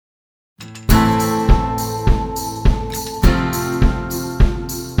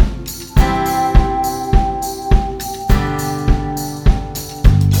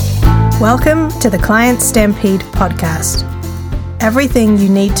Welcome to the Client Stampede podcast. Everything you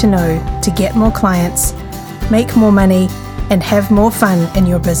need to know to get more clients, make more money, and have more fun in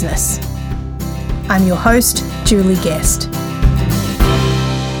your business. I'm your host, Julie Guest.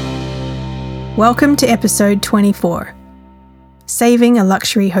 Welcome to episode 24, Saving a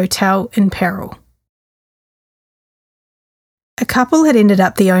Luxury Hotel in Peril. A couple had ended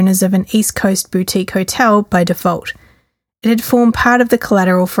up the owners of an East Coast boutique hotel by default. It had formed part of the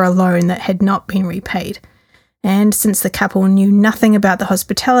collateral for a loan that had not been repaid. And since the couple knew nothing about the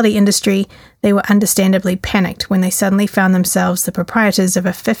hospitality industry, they were understandably panicked when they suddenly found themselves the proprietors of a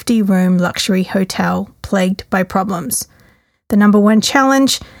 50-room luxury hotel plagued by problems. The number one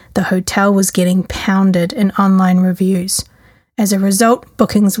challenge, the hotel was getting pounded in online reviews. As a result,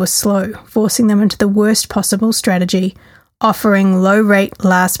 bookings were slow, forcing them into the worst possible strategy, offering low-rate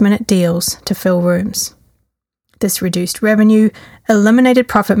last-minute deals to fill rooms. This reduced revenue, eliminated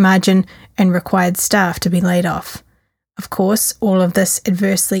profit margin, and required staff to be laid off. Of course, all of this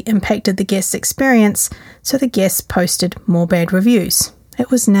adversely impacted the guests' experience, so the guests posted more bad reviews. It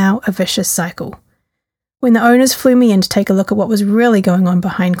was now a vicious cycle. When the owners flew me in to take a look at what was really going on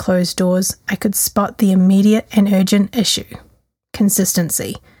behind closed doors, I could spot the immediate and urgent issue: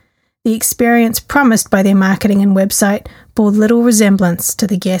 consistency. The experience promised by their marketing and website bore little resemblance to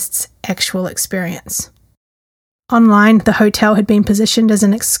the guests' actual experience. Online, the hotel had been positioned as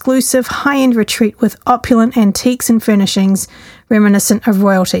an exclusive high-end retreat with opulent antiques and furnishings reminiscent of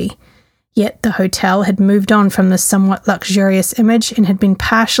royalty. Yet the hotel had moved on from this somewhat luxurious image and had been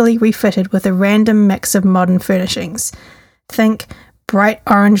partially refitted with a random mix of modern furnishings. Think bright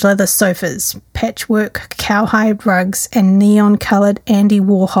orange leather sofas, patchwork cowhide rugs, and neon-coloured Andy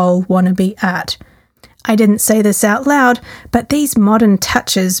Warhol wannabe art. I didn't say this out loud, but these modern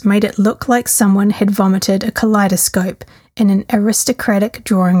touches made it look like someone had vomited a kaleidoscope in an aristocratic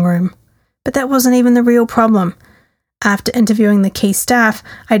drawing room. But that wasn't even the real problem. After interviewing the key staff,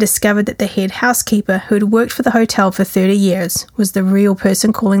 I discovered that the head housekeeper, who had worked for the hotel for 30 years, was the real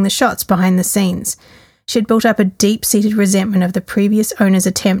person calling the shots behind the scenes. She had built up a deep-seated resentment of the previous owner's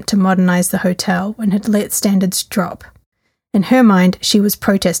attempt to modernize the hotel and had let standards drop. In her mind, she was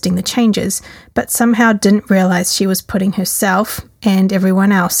protesting the changes, but somehow didn't realize she was putting herself and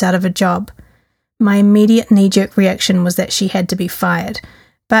everyone else out of a job. My immediate knee-jerk reaction was that she had to be fired,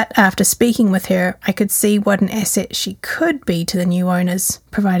 but after speaking with her, I could see what an asset she could be to the new owners,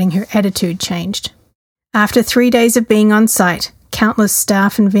 providing her attitude changed. After 3 days of being on site, countless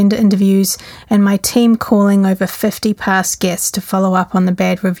staff and vendor interviews, and my team calling over 50 past guests to follow up on the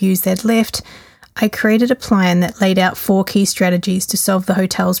bad reviews they'd left, I created a plan that laid out 4 key strategies to solve the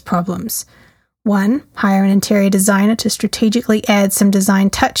hotel's problems. 1. Hire an interior designer to strategically add some design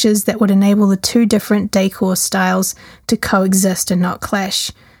touches that would enable the 2 different decor styles to coexist and not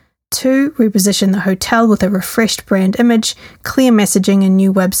clash. 2. Reposition the hotel with a refreshed brand image, clear messaging and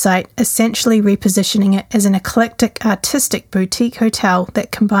new website, essentially repositioning it as an eclectic, artistic boutique hotel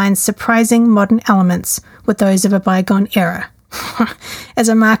that combines surprising modern elements with those of a bygone era. As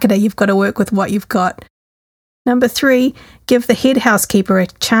a marketer, you've got to work with what you've got. Number 3, give the head housekeeper a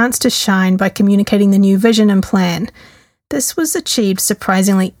chance to shine by communicating the new vision and plan. This was achieved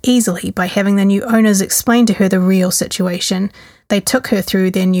surprisingly easily by having the new owners explain to her the real situation. They took her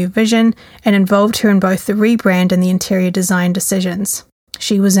through their new vision and involved her in both the rebrand and the interior design decisions.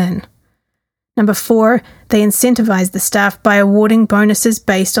 She was in. Number 4, they incentivized the staff by awarding bonuses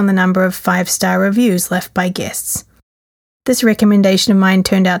based on the number of 5-star reviews left by guests. This recommendation of mine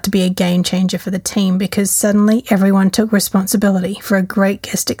turned out to be a game changer for the team because suddenly everyone took responsibility for a great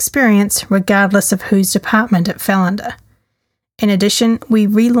guest experience regardless of whose department it fell under. In addition, we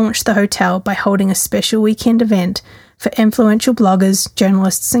relaunched the hotel by holding a special weekend event for influential bloggers,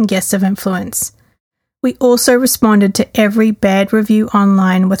 journalists, and guests of influence. We also responded to every bad review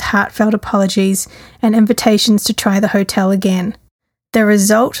online with heartfelt apologies and invitations to try the hotel again. The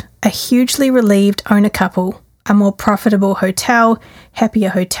result? A hugely relieved owner couple, a more profitable hotel, happier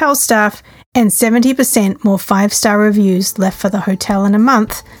hotel staff, and 70% more 5-star reviews left for the hotel in a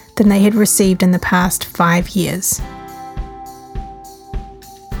month than they had received in the past 5 years.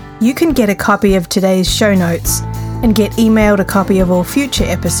 You can get a copy of today's show notes and get emailed a copy of all future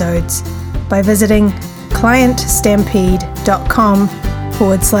episodes by visiting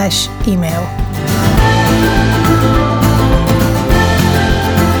clientstampede.com/email.